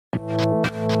You're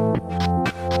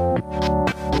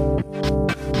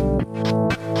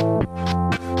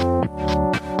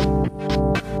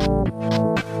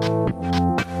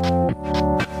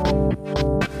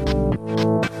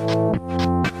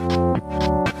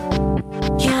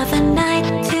the night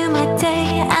to my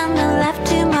day and the left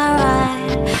to my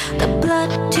right, the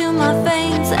blood to my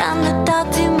veins and the dark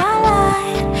to my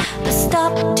light, the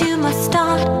stop to my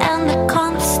start and the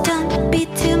constant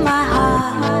beat to my heart,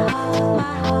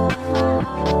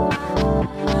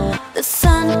 the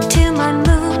sun to my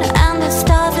moon and the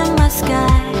stars in my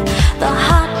sky, the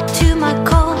hot to my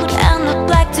cold and the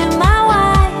black to my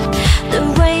white, the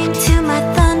rain to my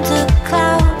thunder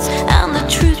clouds and the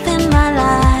truth in my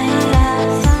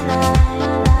life.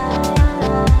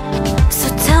 So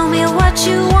tell me what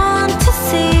you want to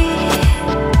see,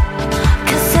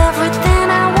 'cause everything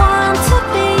I want to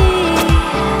be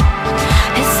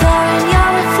is there in your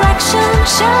reflection,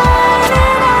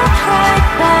 shining out right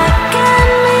back at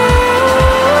me.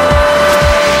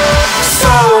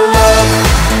 So love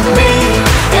me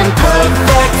in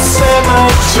perfect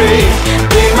symmetry,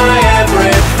 be my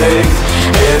everything.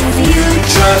 If you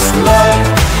just love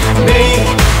me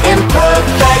in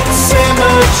perfect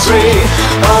symmetry,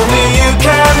 only you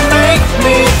can make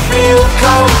me feel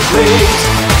complete.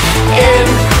 In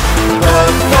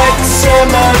perfect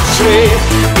symmetry,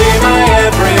 be my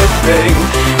everything.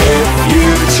 If you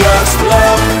just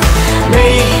love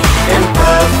me in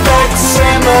perfect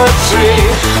symmetry,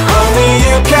 only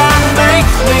you can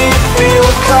make me feel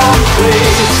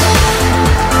complete.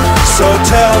 So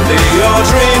tell me your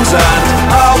dreams and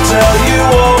I'll tell you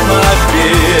all my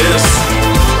fears.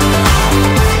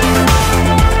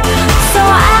 So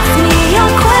ask me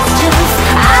your questions,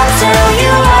 I'll tell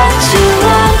you what you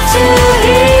want to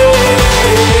hear.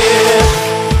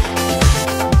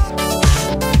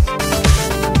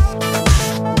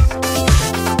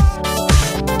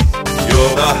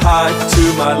 You're the high to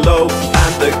my low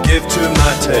and the give to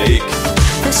my take,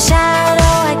 The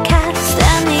shadow I cast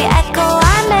and the echo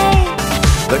I make,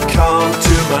 the calm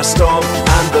to my storm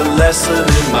and the lesson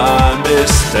in my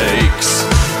mistakes.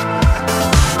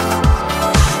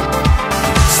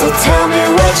 So tell me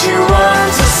what you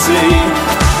want to see,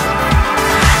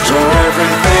 you're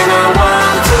everything I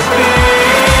want to be.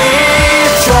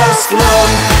 Just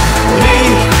love me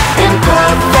in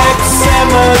perfect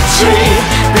symmetry,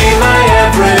 be my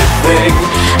everything.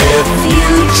 If you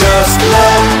just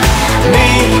love me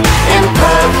in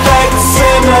perfect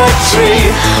symmetry,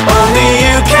 only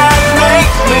you can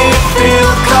make me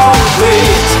feel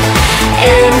complete.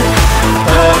 In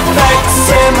perfect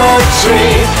symmetry,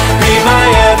 be my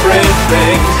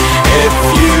everything. If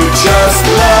you just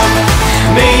love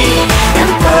me in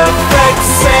perfect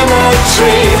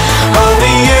symmetry,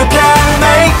 only you can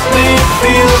make me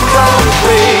feel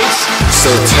complete. So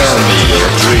tell me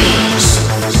your dreams,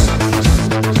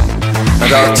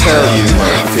 and I'll tell you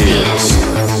my fears.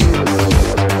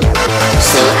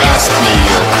 So ask me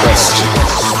your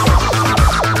questions,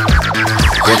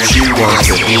 what you want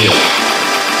to hear.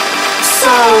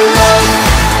 So love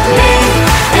me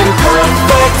in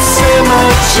perfect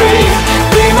symmetry,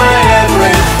 be my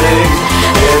everything.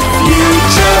 If you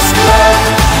just love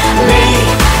me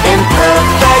in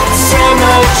perfect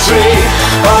symmetry,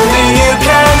 only you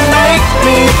can make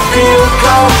me feel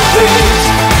complete.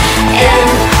 In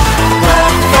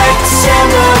perfect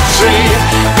symmetry,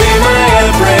 be my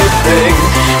everything.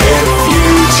 If you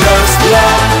just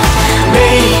love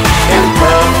me in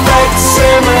perfect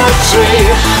symmetry,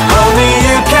 only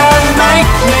you can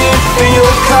make me feel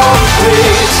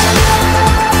complete.